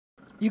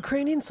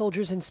Ukrainian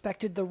soldiers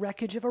inspected the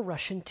wreckage of a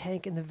Russian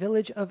tank in the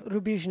village of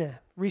Rubizhne,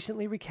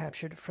 recently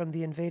recaptured from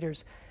the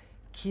invaders.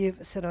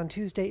 Kyiv said on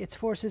Tuesday its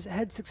forces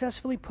had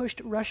successfully pushed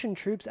Russian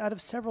troops out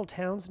of several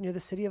towns near the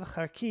city of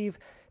Kharkiv,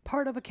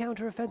 part of a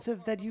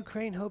counteroffensive that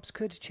Ukraine hopes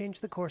could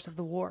change the course of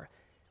the war.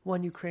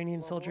 One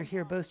Ukrainian soldier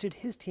here boasted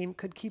his team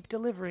could keep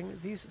delivering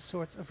these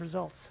sorts of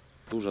results.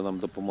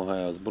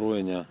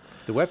 The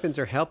weapons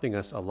are helping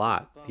us a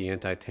lot, the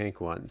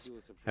anti-tank ones.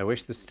 I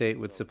wish the state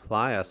would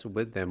supply us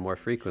with them more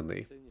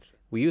frequently.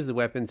 We use the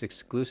weapons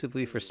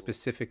exclusively for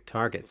specific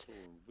targets.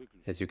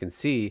 As you can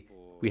see,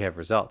 we have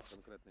results.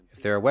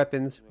 If there are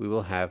weapons, we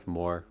will have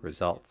more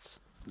results.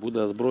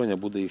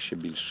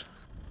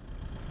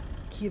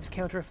 Kyiv's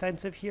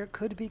counteroffensive here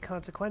could be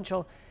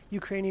consequential.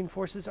 Ukrainian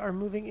forces are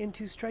moving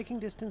into striking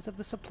distance of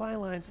the supply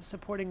lines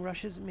supporting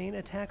Russia's main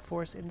attack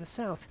force in the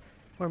south,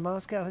 where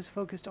Moscow has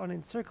focused on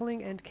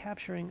encircling and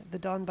capturing the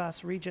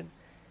Donbas region.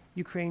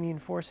 Ukrainian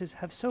forces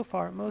have so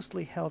far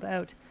mostly held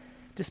out.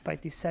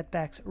 Despite these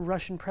setbacks,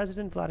 Russian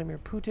President Vladimir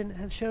Putin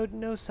has showed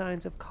no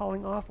signs of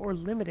calling off or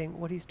limiting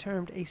what he's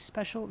termed a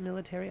special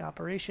military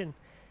operation.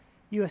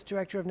 U.S.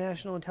 Director of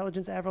National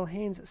Intelligence Avril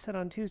Haines said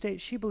on Tuesday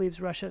she believes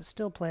Russia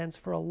still plans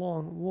for a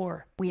long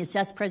war. We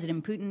assess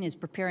President Putin is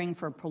preparing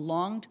for a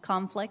prolonged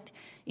conflict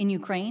in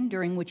Ukraine,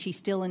 during which he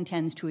still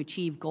intends to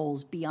achieve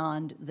goals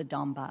beyond the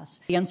Donbas.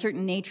 The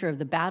uncertain nature of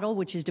the battle,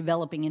 which is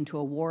developing into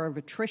a war of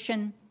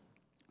attrition,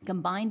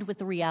 combined with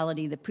the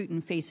reality that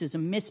Putin faces a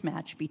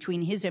mismatch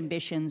between his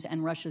ambitions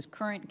and Russia's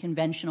current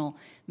conventional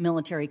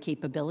military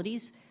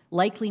capabilities,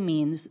 likely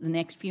means the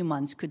next few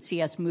months could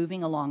see us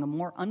moving along a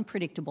more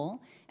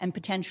unpredictable and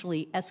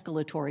potentially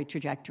escalatory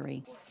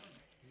trajectory.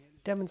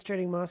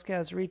 Demonstrating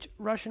Moscow's reach,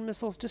 Russian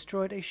missiles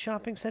destroyed a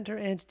shopping center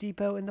and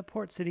depot in the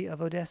port city of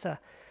Odessa.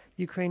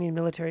 The Ukrainian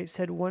military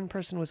said one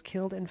person was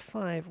killed and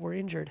 5 were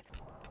injured.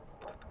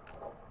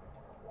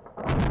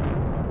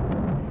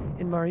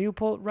 In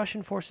Mariupol,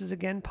 Russian forces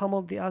again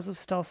pummeled the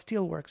Azovstal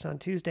steelworks on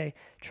Tuesday,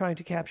 trying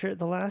to capture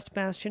the last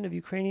bastion of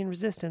Ukrainian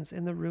resistance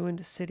in the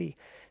ruined city.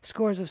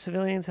 Scores of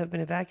civilians have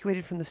been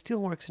evacuated from the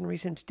steelworks in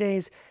recent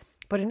days,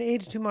 but an aide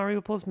to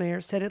Mariupol's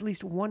mayor said at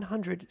least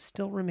 100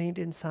 still remained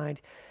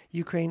inside.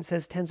 Ukraine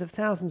says tens of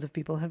thousands of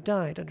people have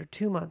died under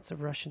 2 months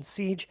of Russian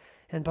siege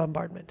and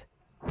bombardment.